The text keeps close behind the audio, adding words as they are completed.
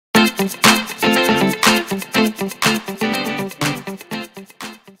The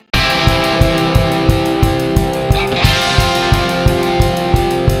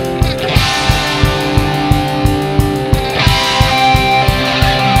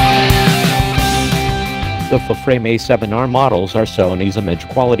Fujifilm A7R models are Sony's image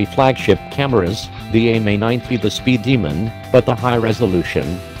quality flagship cameras, the aim A9 the speed demon, but the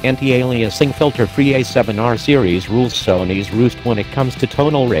high-resolution, anti-aliasing filter-free A7R series rules Sony's roost when it comes to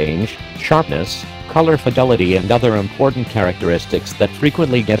tonal range, sharpness, color fidelity and other important characteristics that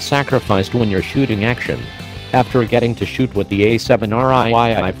frequently get sacrificed when you're shooting action. After getting to shoot with the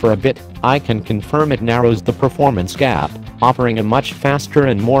A7R III for a bit, I can confirm it narrows the performance gap, offering a much faster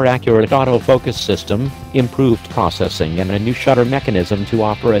and more accurate autofocus system, improved processing and a new shutter mechanism to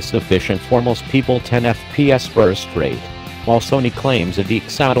offer a sufficient for most people 10 FPS burst rate. While Sony claims it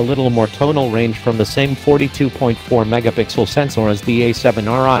ekes out a little more tonal range from the same 42.4 megapixel sensor as the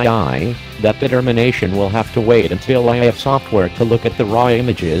A7R III, that determination will have to wait until I have software to look at the raw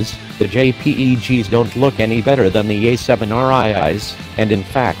images. The JPEGs don't look any better than the A7R II's, and in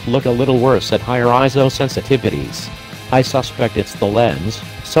fact look a little worse at higher ISO sensitivities. I suspect it's the lens.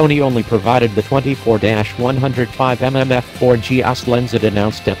 Sony only provided the 24-105mm f4 lens it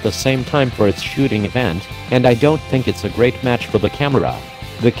announced at the same time for its shooting event, and I don't think it's a great match for the camera.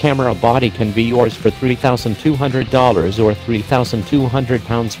 The camera body can be yours for $3,200 or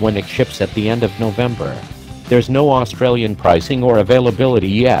 £3,200 when it ships at the end of November. There's no Australian pricing or availability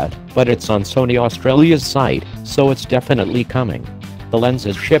yet, but it's on Sony Australia's site, so it's definitely coming. The lens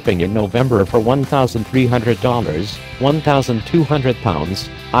is shipping in November for $1,300, £1,200.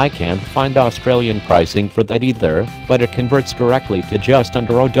 I can't find Australian pricing for that either, but it converts directly to just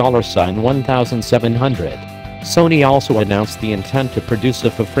under $1,700. Sony also announced the intent to produce a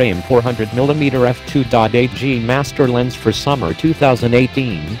Fujifilm 400mm f2.8G master lens for summer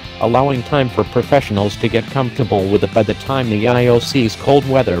 2018, allowing time for professionals to get comfortable with it by the time the IOC's cold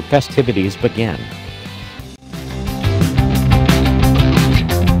weather festivities begin.